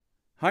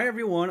Hi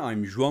everyone,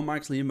 I'm João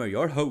Marques Lima,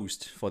 your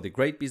host for the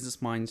Great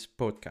Business Minds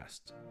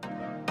podcast.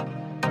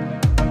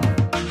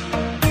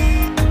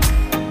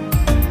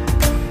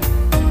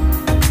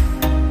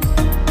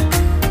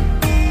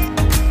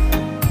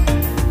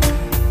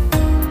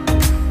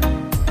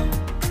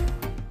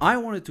 I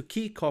wanted to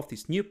kick off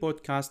this new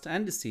podcast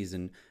and the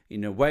season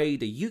in a way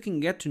that you can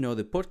get to know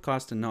the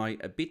podcast and I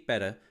a bit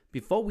better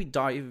before we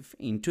dive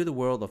into the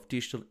world of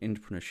digital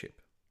entrepreneurship.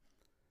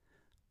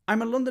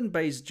 I'm a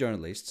London-based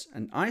journalist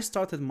and I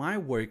started my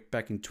work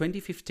back in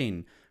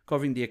 2015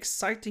 covering the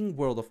exciting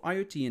world of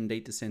IoT and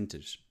data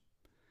centers.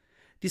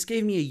 This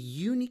gave me a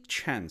unique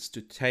chance to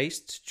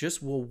taste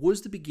just what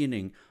was the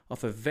beginning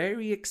of a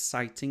very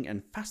exciting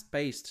and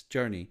fast-paced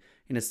journey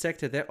in a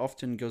sector that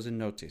often goes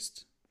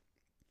unnoticed.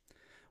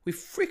 We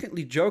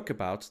frequently joke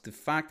about the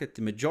fact that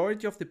the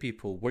majority of the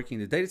people working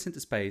in the data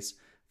center space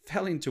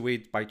fell into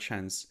it by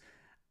chance,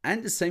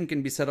 and the same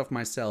can be said of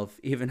myself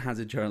even as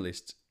a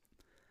journalist.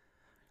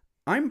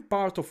 I'm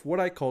part of what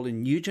I call a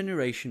new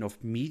generation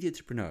of media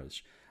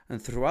entrepreneurs,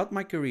 and throughout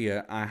my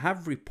career I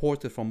have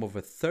reported from over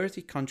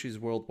 30 countries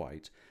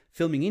worldwide,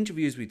 filming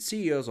interviews with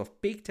CEOs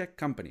of big tech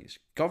companies,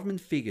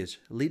 government figures,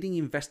 leading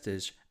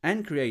investors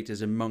and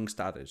creators amongst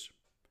others.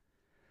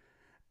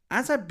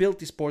 As I built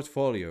this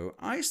portfolio,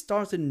 I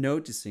started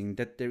noticing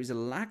that there is a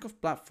lack of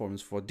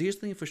platforms for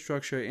digital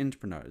infrastructure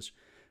entrepreneurs,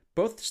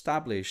 both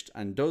established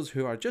and those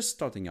who are just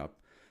starting up,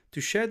 to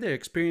share their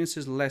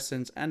experiences,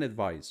 lessons, and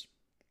advice.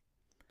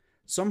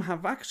 Some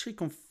have actually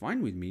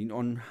confided with me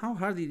on how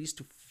hard it is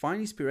to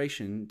find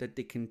inspiration that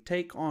they can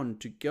take on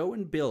to go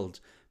and build,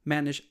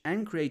 manage,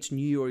 and create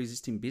new or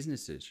existing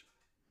businesses.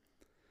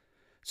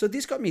 So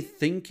this got me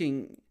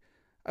thinking.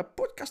 A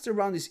podcast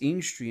around this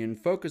industry and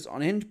focus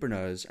on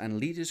entrepreneurs and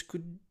leaders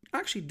could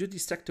actually do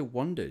this sector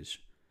wonders.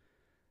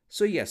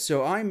 So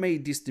I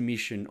made this the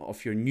mission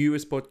of your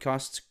newest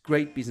podcast,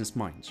 Great Business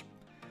Minds.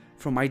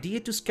 From idea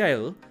to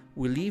scale,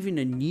 we live in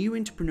a new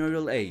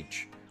entrepreneurial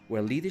age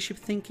where leadership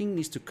thinking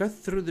needs to cut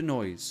through the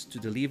noise to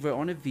deliver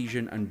on a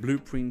vision and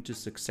blueprint to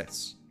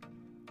success.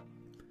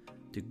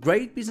 The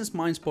Great Business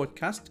Minds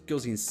podcast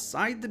goes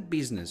inside the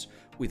business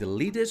with the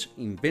leaders,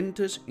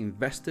 inventors,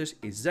 investors,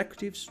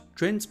 executives,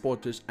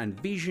 transporters, and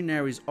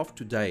visionaries of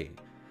today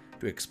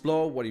to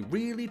explore what it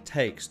really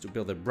takes to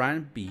build a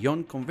brand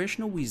beyond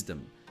conventional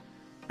wisdom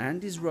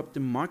and disrupt the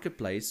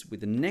marketplace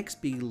with the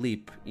next big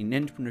leap in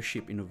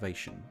entrepreneurship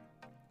innovation.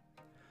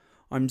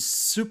 I'm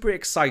super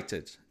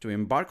excited to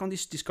embark on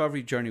this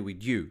discovery journey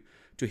with you,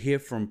 to hear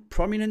from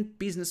prominent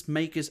business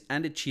makers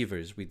and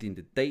achievers within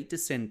the data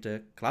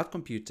center, cloud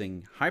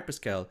computing,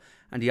 hyperscale,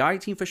 and the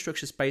IT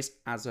infrastructure space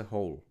as a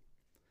whole.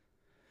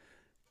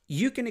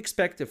 You can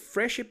expect a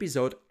fresh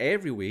episode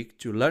every week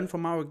to learn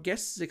from our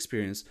guests'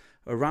 experience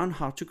around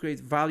how to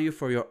create value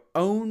for your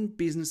own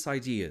business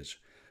ideas,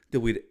 deal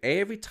with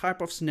every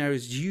type of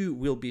scenarios you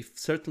will be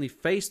certainly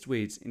faced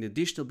with in the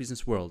digital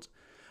business world,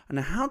 and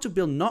how to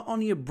build not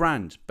only a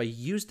brand, but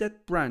use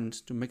that brand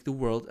to make the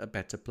world a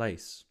better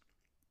place.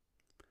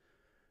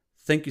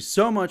 Thank you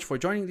so much for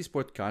joining this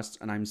podcast,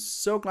 and I'm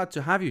so glad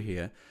to have you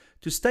here.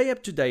 To stay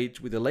up to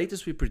date with the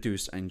latest we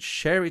produce and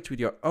share it with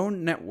your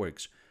own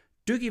networks,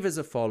 do give us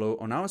a follow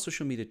on our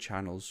social media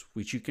channels,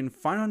 which you can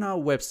find on our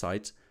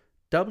website,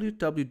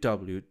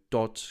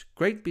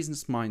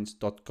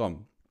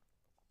 www.greatbusinessminds.com.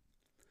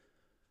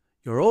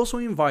 You're also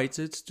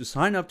invited to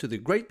sign up to the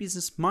Great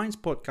Business Minds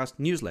podcast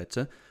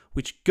newsletter,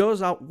 which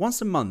goes out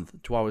once a month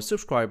to our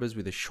subscribers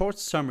with a short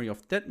summary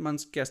of that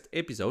month's guest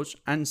episodes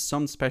and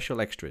some special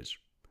extras.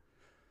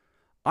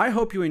 I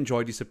hope you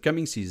enjoy this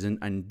upcoming season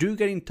and do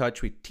get in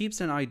touch with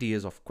tips and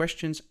ideas of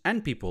questions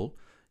and people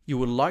you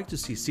would like to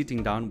see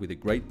sitting down with the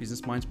Great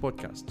Business Minds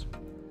podcast.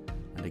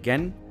 And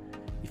again,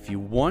 if you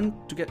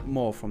want to get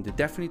more from the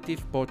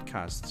definitive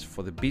podcasts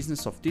for the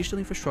business of digital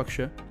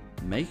infrastructure,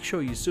 make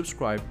sure you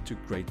subscribe to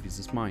Great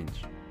Business Minds.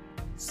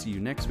 See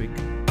you next week.